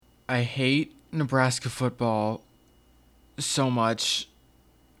I hate Nebraska football so much.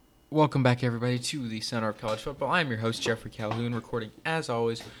 Welcome back, everybody, to the Center of College Football. I'm your host, Jeffrey Calhoun, recording, as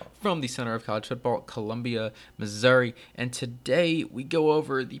always, from the Center of College Football, Columbia, Missouri. And today, we go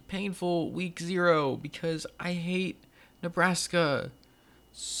over the painful Week 0 because I hate Nebraska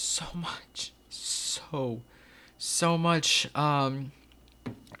so much. So much. I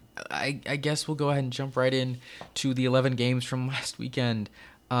guess we'll go ahead and jump right in to the 11 games from last weekend.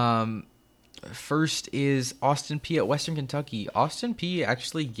 First is Austin Peay at Western Kentucky. Austin Peay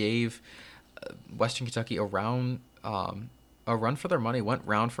actually gave Western Kentucky a run for their money. Went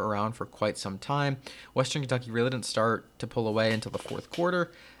round for quite some time. Western Kentucky really didn't start to pull away until the fourth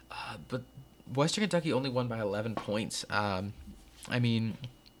quarter, but Western Kentucky only won by 11 points. It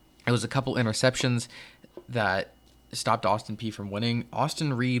was a couple interceptions that stopped Austin Peay from winning.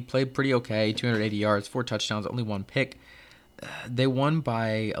 Austin Reed played pretty okay, 280 yards, 4 touchdowns, only 1 pick. They won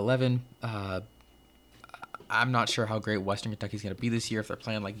by 11. I'm not sure how great Western Kentucky is going to be this year if they're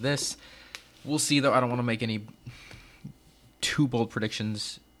playing like this. We'll see, though. I don't want to make any too bold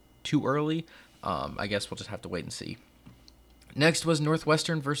predictions too early. I guess we'll just have to wait and see. Next was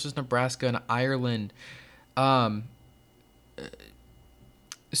Northwestern versus Nebraska in Ireland. So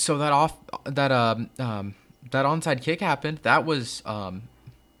that onside kick happened. That was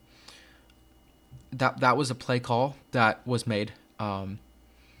that was a play call that was made. Up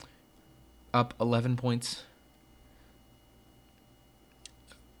 11 points.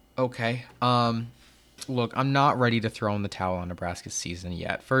 Okay. Look, I'm not ready to throw in the towel on Nebraska's season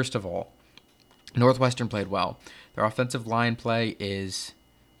yet. First of all, Northwestern played well. Their offensive line play is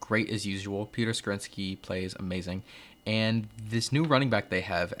great as usual. Peter Skrinsky plays amazing. And this new running back they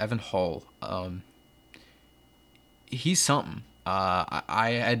have, Evan Hull, he's something.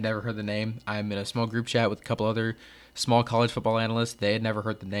 I had never heard the name. I'm in a small group chat with a couple other small college football analysts. They had never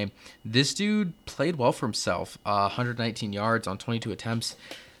heard the name. This dude played well for himself. 119 yards on 22 attempts,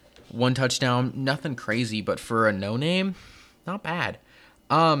 1 touchdown. Nothing crazy, but for a no-name, not bad.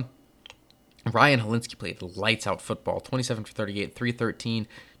 Ryan Helinski played lights out football. 27 for 38, 313,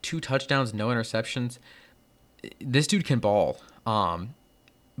 2 touchdowns, no interceptions. This dude can ball.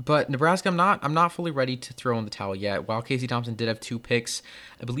 But Nebraska, I'm not fully ready to throw in the towel yet. While Casey Thompson did have 2 picks,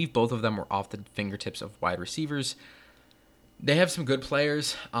 I believe both of them were off the fingertips of wide receivers. They have some good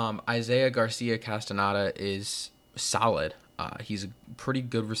players. Isaiah Garcia Castaneda is solid. He's a pretty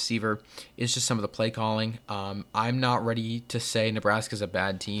good receiver. It's just some of the play calling. I'm not ready to say Nebraska's a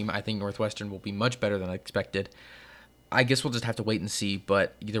bad team. I think Northwestern will be much better than I expected. I guess we'll just have to wait and see.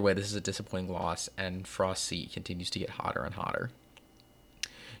 But either way, this is a disappointing loss, and Frost seat continues to get hotter and hotter.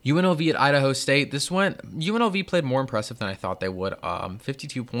 UNLV at Idaho State. UNLV played more impressive than I thought they would.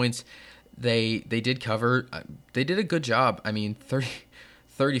 52 points. They did cover. They did a good job.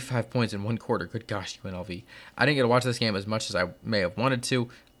 35 points in one quarter. Good gosh, UNLV. I didn't get to watch this game as much as I may have wanted to,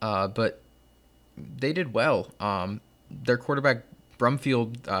 but they did well. Their quarterback,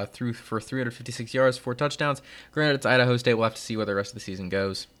 Brumfield, threw for 356 yards, 4 touchdowns. Granted, it's Idaho State. We'll have to see where the rest of the season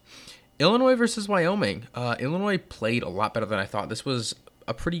goes. Illinois versus Wyoming. Illinois played a lot better than I thought. This was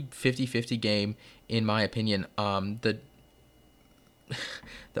a pretty 50-50 game, in my opinion. The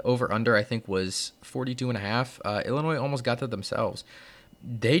over-under, I think, was 42.5. Illinois almost got to themselves.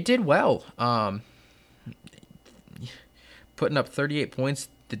 They did well. Putting up 38 points.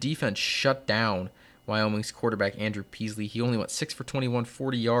 The defense shut down Wyoming's quarterback, Andrew Peasley. He only went 6 for 21,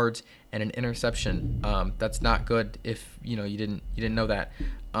 40 yards, and an interception. That's not good if you didn't know that.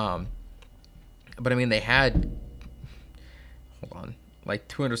 But they had, hold on, like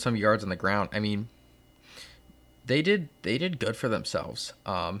 200 some yards on the ground. They did good for themselves.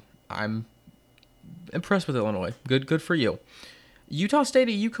 I'm impressed with Illinois. Good for you. Utah State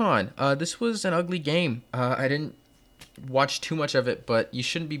at UConn. This was an ugly game. I didn't watch too much of it, but you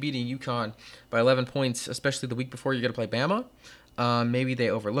shouldn't be beating UConn by 11 points, especially the week before you're going to play Bama. Maybe they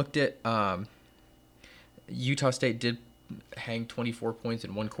overlooked it. Utah State did hang 24 points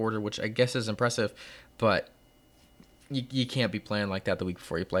in one quarter, which I guess is impressive, but you can't be playing like that the week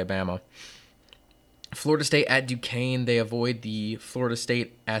before you play Bama. Florida State at Duquesne. They avoid the Florida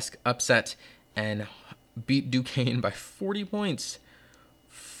State-esque upset and beat Duquesne by 40 points.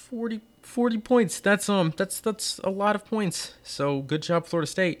 40 points. That's a lot of points. So good job, Florida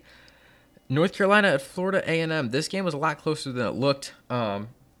State. North Carolina at Florida A&M. This game was a lot closer than it looked.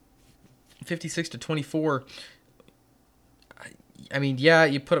 56-24.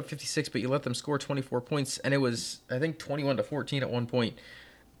 You put up 56, but you let them score 24 points, and it was, I think, 21-14 at one point.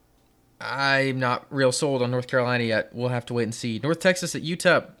 I'm not real sold on North Carolina yet. We'll have to wait and see. North Texas at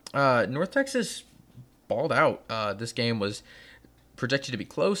UTEP. North Texas balled out. This game was projected to be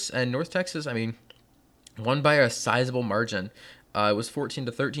close, and North Texas, I mean, won by a sizable margin. It was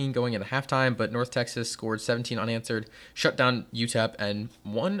 14-13 going into halftime, but North Texas scored 17 unanswered, shut down UTEP, and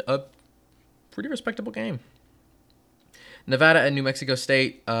won a pretty respectable game. Nevada and New Mexico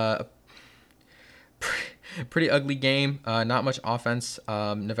State, pretty ugly game. Not much offense.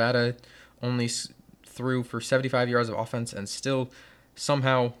 Nevada only threw for 75 yards of offense and still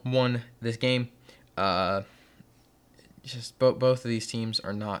somehow won this game. Just both of these teams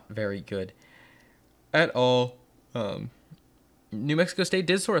are not very good at all. New Mexico State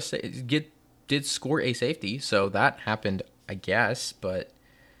did sort of did score a safety, so that happened, I guess. But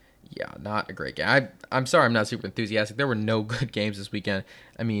yeah, not a great game. I'm sorry, I'm not super enthusiastic. There were no good games this weekend.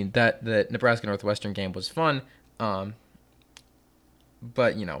 I mean, the Nebraska Northwestern game was fun, but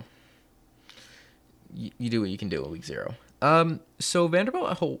you know, you do what you can do in week 0. So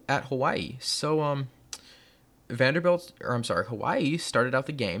Vanderbilt at Hawaii. So Hawaii started out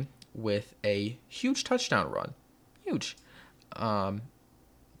the game with a huge touchdown run. Huge.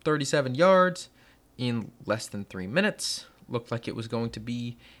 37 yards in less than 3 minutes. Looked like it was going to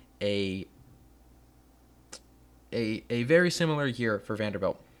be a very similar year for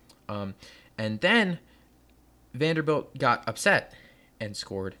Vanderbilt. And then Vanderbilt got upset and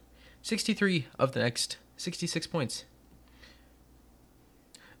scored 63 of the next 66 points.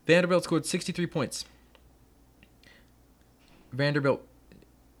 Vanderbilt scored 63 points. Vanderbilt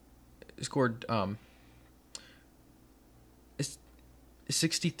scored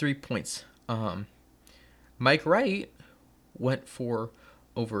 63 points. Mike Wright went for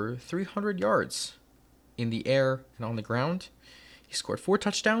over 300 yards in the air and on the ground. He scored 4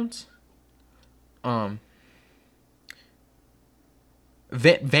 touchdowns.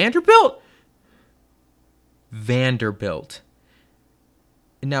 Vanderbilt.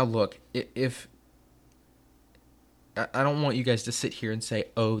 Now look, if I don't want you guys to sit here and say,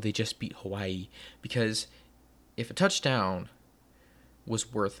 "Oh, they just beat Hawaii," because if a touchdown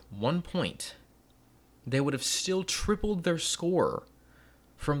was worth 1 point, they would have still tripled their score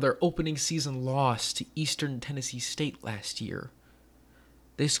from their opening season loss to Eastern Tennessee State last year.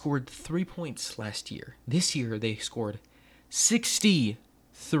 They scored 3 points last year. This year, they scored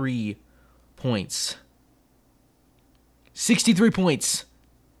 63 points. 63 points.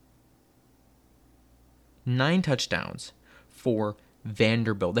 9 touchdowns for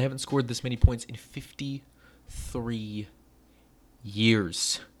Vanderbilt. They haven't scored this many points in 53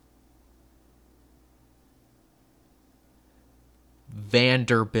 years.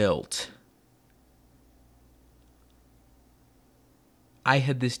 Vanderbilt. I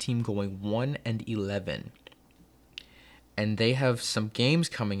had this team going 1-11, and they have some games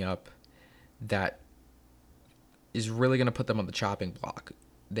coming up that is really going to put them on the chopping block.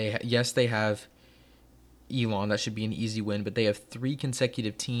 They have Elon, that should be an easy win, but they have 3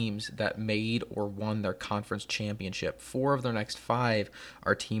 consecutive teams that made or won their conference championship. 4 of their next 5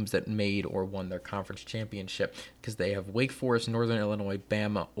 are teams that made or won their conference championship, because they have Wake Forest, Northern Illinois,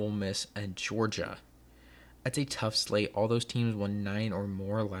 Bama, Ole Miss, and Georgia. That's a tough slate. All those teams won 9 or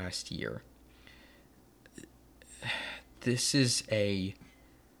more last year. This is I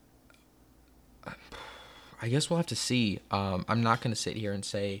guess we'll have to see. I'm not going to sit here and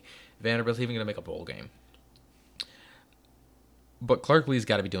say Vanderbilt's even going to make a bowl game. But Clark Lea's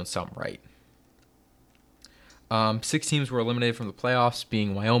got to be doing something right. 6 teams were eliminated from the playoffs,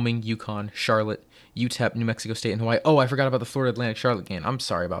 being Wyoming, UConn, Charlotte, UTEP, New Mexico State, and Hawaii. Oh, I forgot about the Florida Atlantic-Charlotte game. I'm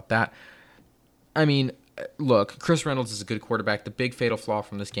sorry about that. I mean, look, Chris Reynolds is a good quarterback. The big fatal flaw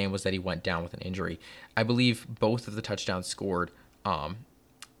from this game was that he went down with an injury. I believe both of the touchdowns scored both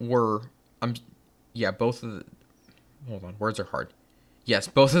of the... Hold on, words are hard. Yes,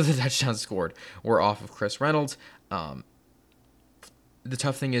 both of the touchdowns scored were off of Chris Reynolds. The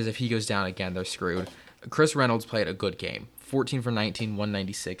tough thing is if he goes down again, they're screwed. Chris Reynolds played a good game. 14 for 19,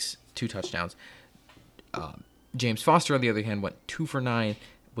 196, 2 touchdowns. James Foster, on the other hand, went 2 for 9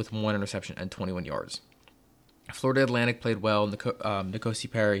 with 1 interception and 21 yards. Florida Atlantic played well. Nkosi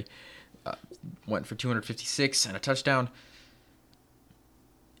Perry went for 256 and a touchdown.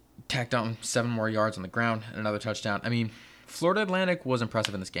 Tacked on 7 more yards on the ground and another touchdown. I mean, Florida Atlantic was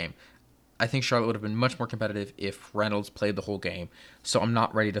impressive in this game. I think Charlotte would have been much more competitive if Reynolds played the whole game. So I'm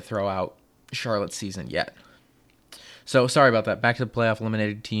not ready to throw out Charlotte's season yet. So sorry about that. Back to the playoff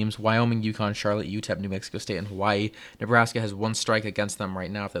eliminated teams. Wyoming, UConn, Charlotte, UTEP, New Mexico State, and Hawaii. Nebraska has 1 strike against them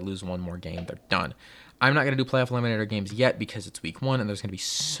right now. If they lose 1 more game, they're done. I'm not going to do playoff eliminator games yet because it's week 1 and there's going to be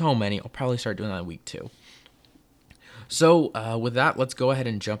so many. I'll probably start doing that in week 2. So with that, let's go ahead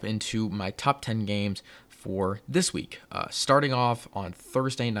and jump into my top 10 games for this week. Starting off on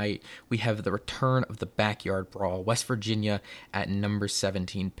Thursday night, we have the return of the backyard brawl. West Virginia at number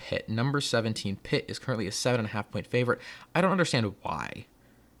 17 Pitt. Number 17 Pitt is currently a 7.5-point favorite. I don't understand why.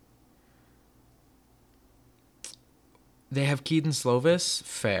 They have Keaton Slovis,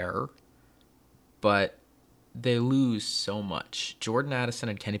 fair, but they lose so much. Jordan Addison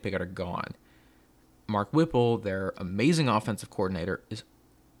and Kenny Pickett are gone. Mark Whipple, their amazing offensive coordinator, is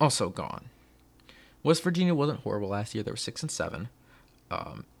also gone. West Virginia wasn't horrible last year. They were 6-7.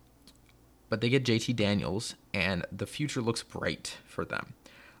 But they get JT Daniels, and the future looks bright for them.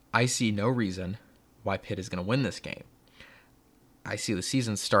 I see no reason why Pitt is going to win this game. I see the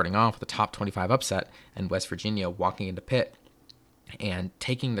season starting off with a top 25 upset and West Virginia walking into Pitt and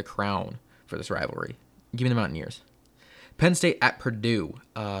taking the crown for this rivalry. Give me the Mountaineers. Penn State at Purdue.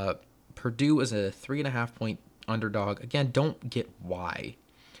 Purdue is a 3.5-point underdog. Again, don't get why.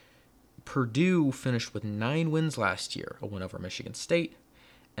 Purdue finished with 9 wins last year. A win over Michigan State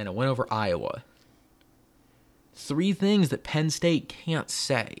and a win over Iowa. 3 things that Penn State can't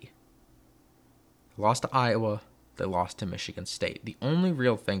say. They lost to Iowa. They lost to Michigan State. The only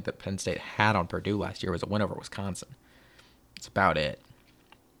real thing that Penn State had on Purdue last year was a win over Wisconsin. That's about it.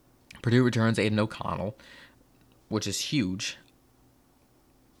 Purdue returns Aiden O'Connell, which is huge.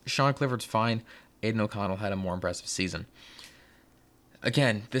 Sean Clifford's fine. Aiden O'Connell had a more impressive season.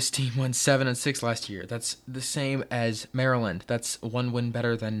 Again, this team went 7-6 last year. That's the same as Maryland. That's 1 win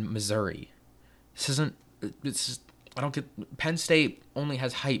better than Missouri. I don't get. Penn State only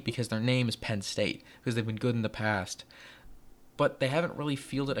has hype because their name is Penn State, because they've been good in the past. But they haven't really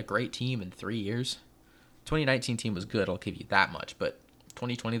fielded a great team in 3 years. 2019 team was good, I'll give you that much. But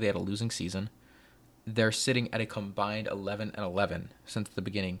 2020, they had a losing season. They're sitting at a combined 11-11 since the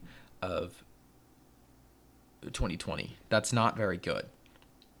beginning of 2020. That's not very good.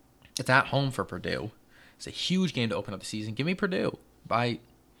 It's at home for Purdue. It's a huge game to open up the season. Give me Purdue by,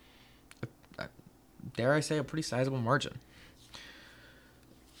 dare I say, a pretty sizable margin.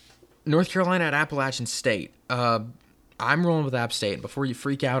 North Carolina at Appalachian State. I'm rolling with App State. Before you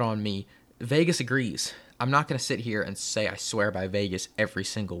freak out on me, Vegas agrees. I'm not going to sit here and say I swear by Vegas every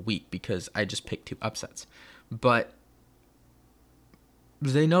single week because I just picked 2 upsets. But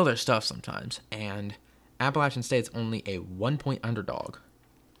they know their stuff sometimes. And Appalachian State's only a 1-point underdog.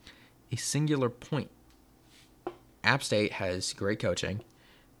 A singular point. App State has great coaching.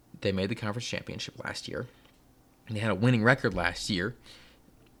 They made the conference championship last year. They had a winning record last year.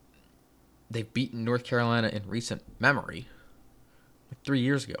 They've beaten North Carolina in recent memory, like 3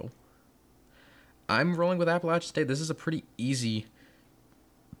 years ago. I'm rolling with Appalachian State. This is a pretty easy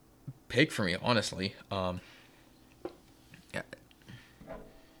pick for me, honestly. Yeah.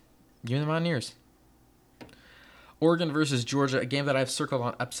 Give me the Mountaineers. Oregon versus Georgia, a game that I've circled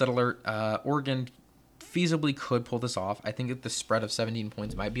on upset alert. Oregon feasibly could pull this off. I think that the spread of 17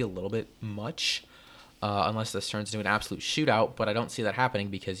 points might be a little bit much, unless this turns into an absolute shootout, but I don't see that happening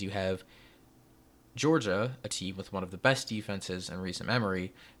because you have Georgia, a team with one of the best defenses in recent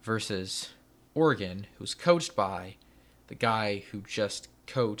memory, versus Oregon, who's coached by the guy who just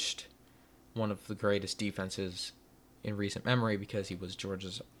coached one of the greatest defenses in recent memory because he was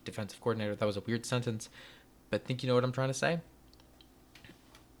Georgia's defensive coordinator. That was a weird sentence, but I think you know what I'm trying to say.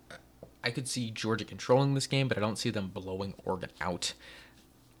 I could see Georgia controlling this game, but I don't see them blowing Oregon out.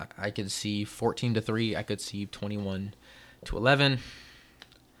 I could see 14-3. I could see 21-11.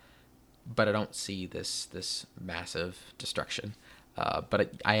 But I don't see this massive destruction.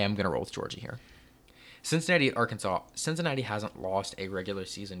 But I am going to roll with Georgia here. Cincinnati at Arkansas. Cincinnati hasn't lost a regular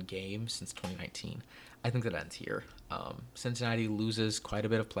season game since 2019. I think that ends here. Cincinnati loses quite a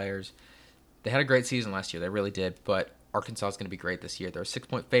bit of players. They had a great season last year. They really did. But Arkansas is going to be great this year. They're a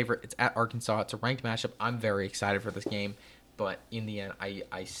 6-point favorite. It's at Arkansas. It's a ranked matchup. I'm very excited for this game. But in the end,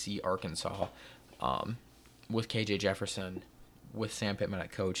 I see Arkansas with KJ Jefferson, with Sam Pittman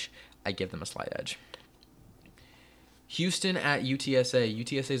at coach. I give them a slight edge. Houston at UTSA.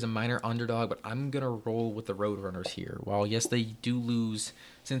 UTSA is a minor underdog, but I'm going to roll with the Roadrunners here. While, yes, they do lose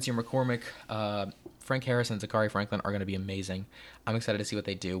Sincere McCormick, Frank Harris and Zachary Franklin are going to be amazing. I'm excited to see what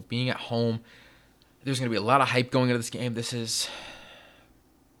they do. Being at home, there's going to be a lot of hype going into this game. This is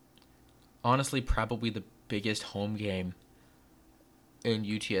honestly probably the biggest home game in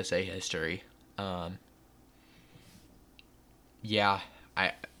UTSA history.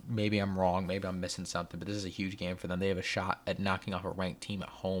 Maybe I'm wrong. Maybe I'm missing something, but this is a huge game for them. They have a shot at knocking off a ranked team at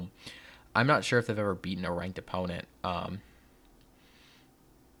home. I'm not sure if they've ever beaten a ranked opponent.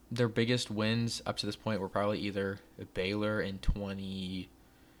 Their biggest wins up to this point were probably either Baylor in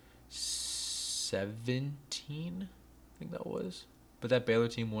 2017, I think that was. But that Baylor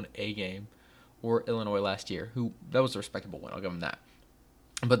team won a game. or Illinois last year, who that was a respectable win. I'll give them that.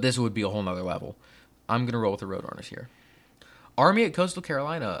 But this would be a whole nother level. I'm going to roll with the Roadrunners here. Army at Coastal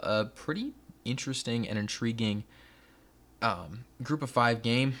Carolina, a pretty interesting and intriguing group of 5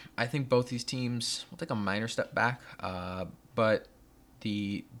 game. I think both these teams will take a minor step back, but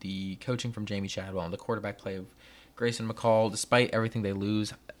the coaching from Jamie Chadwell and the quarterback play of Grayson McCall, despite everything they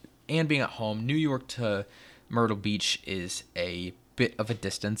lose, and being at home, New York to Myrtle Beach is a bit of a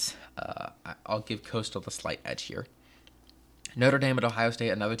distance. I'll give Coastal the slight edge here. Notre Dame at Ohio State,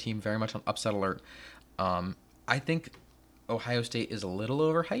 another team very much on upset alert. I think Ohio State is a little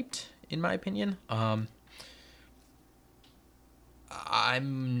overhyped, in my opinion.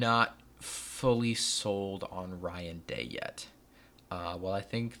 I'm not fully sold on Ryan Day yet. Well, I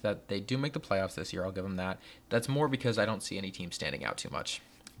think that they do make the playoffs this year. I'll give them that. That's more because I don't see any team standing out too much.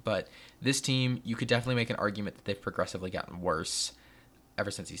 But this team, you could definitely make an argument that they've progressively gotten worse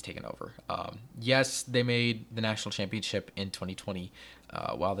ever since he's taken over. Yes, they made the national championship in 2020,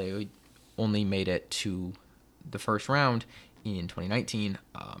 while they only made it to the first round in 2019.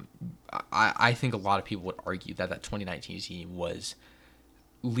 I think a lot of people would argue that 2019 team was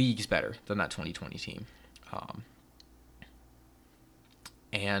leagues better than that 2020 team.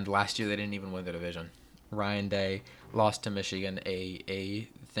 And last year they didn't even win the division. Ryan Day lost to Michigan, a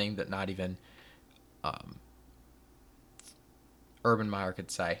thing that not even Urban Meyer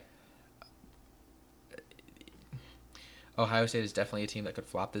could say. Ohio State is definitely a team that could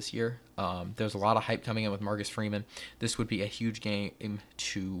flop this year. There's a lot of hype coming in with Marcus Freeman. This would be a huge game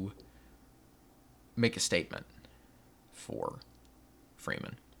to make a statement for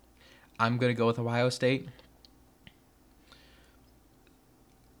Freeman. I'm going to go with Ohio State.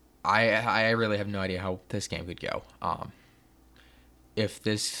 I really have no idea how this game could go. If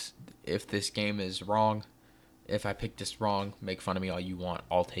this game is wrong, if I pick this wrong, make fun of me all you want.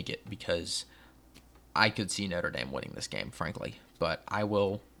 I'll take it because I could see Notre Dame winning this game, frankly. But I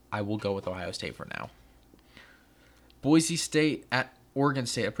will go with Ohio State for now. Boise State at Oregon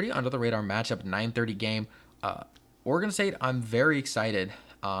State, a pretty under the radar matchup, 9:30 game. Oregon State, I'm very excited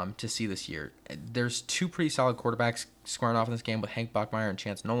to see this year. There's 2 pretty solid quarterbacks squaring off in this game with Hank Bachmeier and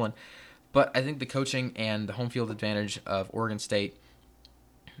Chance Nolan. But I think the coaching and the home field advantage of Oregon State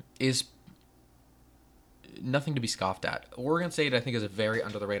is nothing to be scoffed at. Oregon State, I think, is a very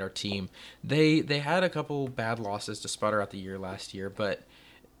under-the-radar team. They had a couple bad losses to sputter out the year last year, but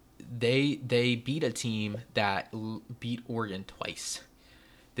they beat a team that beat Oregon twice.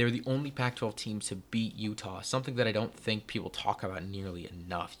 They were the only Pac-12 team to beat Utah, something that I don't think people talk about nearly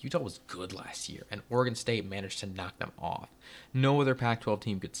enough. Utah was good last year, and Oregon State managed to knock them off. No other Pac-12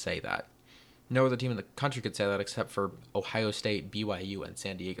 team could say that. No other team in the country could say that except for Ohio State, BYU, and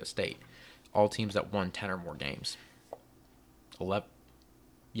San Diego State. All teams that won 10 or more games. 11?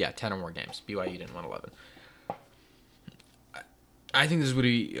 Yeah, 10 or more games. BYU didn't win 11. I think this would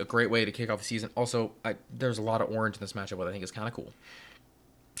be a great way to kick off the season. Also, there's a lot of orange in this matchup, what I think is kind of cool.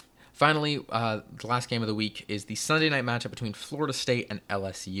 Finally, the last game of the week is the Sunday night matchup between Florida State and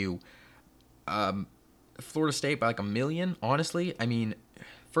LSU. Florida State by like a million, honestly. I mean,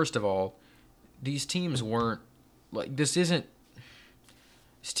 first of all, these teams weren't like these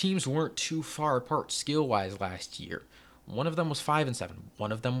teams weren't too far apart skill-wise last year. One of them was 5-7.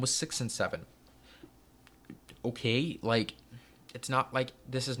 One of them was 6-7. Okay, like it's not like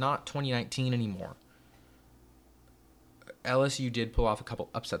this is not 2019 anymore. LSU did pull off a couple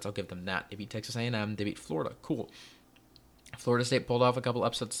upsets. I'll give them that. They beat Texas A&M. They beat Florida. Cool. Florida State pulled off a couple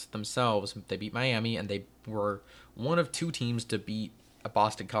upsets themselves. They beat Miami, and they were one of 2 teams to beat a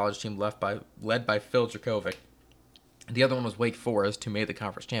Boston College team led by Phil Dracovic. The other one was Wake Forest, who made the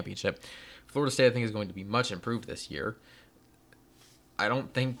conference championship. Florida State, I think, is going to be much improved this year. I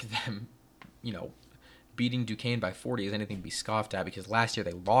don't think them, beating Duquesne by 40 is anything to be scoffed at because last year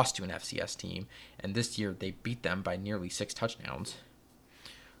they lost to an FCS team, and this year they beat them by nearly 6 touchdowns.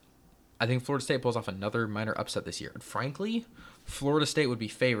 I think Florida State pulls off another minor upset this year. And frankly, Florida State would be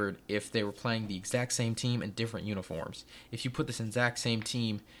favored if they were playing the exact same team in different uniforms. If you put this exact same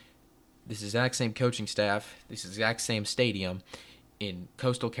team, this exact same coaching staff, this exact same stadium in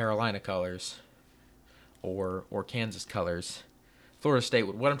Coastal Carolina colors or Kansas colors, Florida State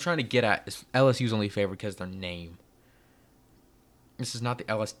would. What I'm trying to get at is LSU's only favored because of their name. This is not the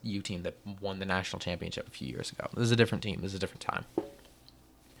LSU team that won the national championship a few years ago. This is a different team. This is a different time.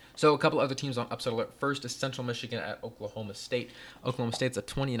 So a couple other teams on upset alert. First is Central Michigan at Oklahoma State. Oklahoma State's a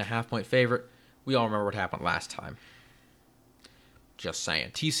 20.5-point favorite. We all remember what happened last time. Just saying.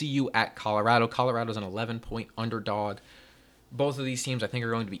 TCU at Colorado. Colorado's an 11-point underdog. Both of these teams, I think,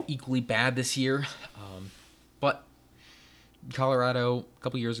 are going to be equally bad this year. But Colorado, a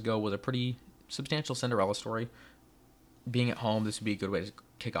couple years ago, was a pretty substantial Cinderella story. Being at home, this would be a good way to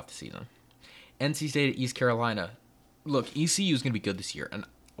kick off the season. NC State at East Carolina. Look, ECU is going to be good this year. And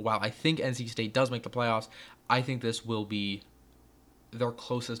while I think NC State does make the playoffs, I think this will be their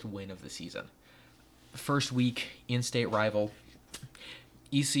closest win of the season. First week, in-state rival.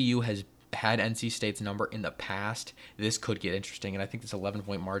 ECU has had NC State's number in the past. This could get interesting, and I think this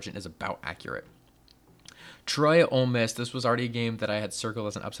 11-point margin is about accurate. Troy at Ole Miss. This was already a game that I had circled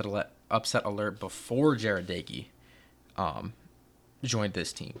as an upset alert before Jared Dagey joined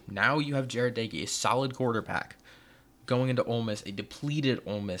this team. Now you have Jared Dagey, a solid quarterback, going into Ole Miss, a depleted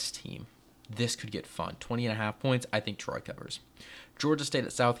Ole Miss team. This could get fun. 20.5 points. I think Troy covers. Georgia State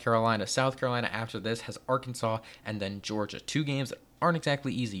at South Carolina. South Carolina after this has Arkansas and then Georgia. Two games that aren't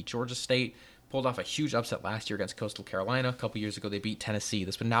exactly easy. Georgia State pulled off a huge upset last year against Coastal Carolina. A couple years ago, they beat Tennessee.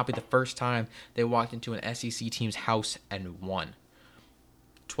 This would not be the first time they walked into an SEC team's house and won.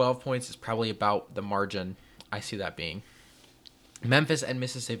 12 points is probably about the margin I see that being. Memphis and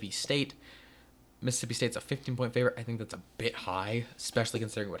Mississippi State. Mississippi State's a 15-point favorite. I think that's a bit high, especially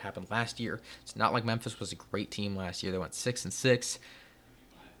considering what happened last year. It's not like Memphis was a great team last year. They went 6-6,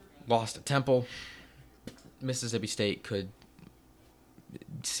 lost to Temple. Mississippi State could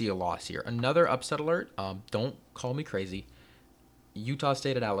see a loss here. Another upset alert. Don't call me crazy. Utah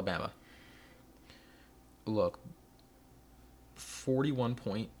State at Alabama. Look,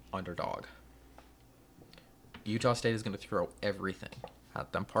 41-point underdog. Utah State is going to throw everything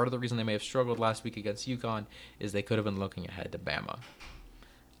at them. Part of the reason they may have struggled last week against UConn is they could have been looking ahead to Bama.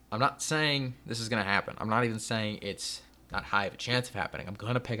 I'm not saying this is going to happen. I'm not even saying it's not high of a chance of happening. I'm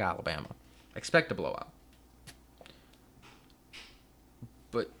going to pick Alabama. Expect a blowout.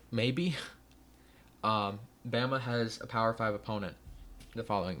 But maybe. Bama has a Power 5 opponent the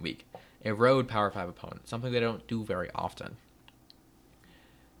following week. A road Power 5 opponent. Something they don't do very often.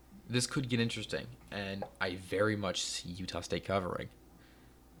 This could get interesting, and I very much see Utah State covering.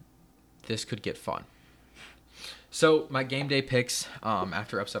 This could get fun. So my game day picks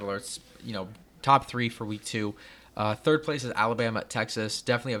after upset alerts, top 3 for week 2. Third place is Alabama at Texas.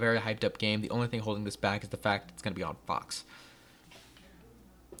 Definitely a very hyped up game. The only thing holding this back is the fact it's going to be on Fox.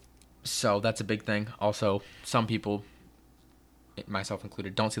 So that's a big thing. Also, some people, myself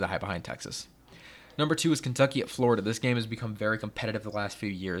included, don't see the hype behind Texas. Number 2 is Kentucky at Florida. This game has become very competitive the last few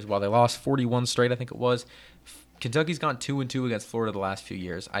years. While they lost 41 straight, I think it was, Kentucky's gone 2-2 against Florida the last few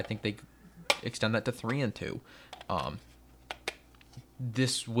years. I think they extend that to 3-2.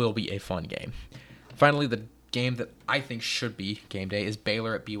 This will be a fun game. Finally, the game that I think should be game day is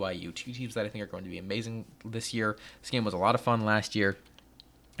Baylor at BYU. Two teams that I think are going to be amazing this year. This game was a lot of fun last year,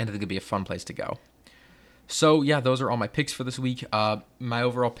 and I think it'll be a fun place to go. So, yeah, those are all my picks for this week. My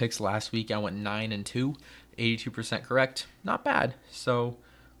overall picks last week, I went 9-2, 82% correct. Not bad. So,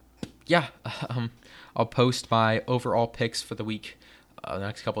 yeah, I'll post my overall picks for the week the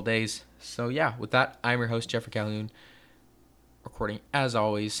next couple days. So, yeah, with that, I'm your host, Jeffrey Calhoun, recording, as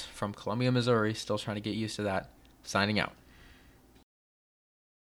always, from Columbia, Missouri. Still trying to get used to that. Signing out.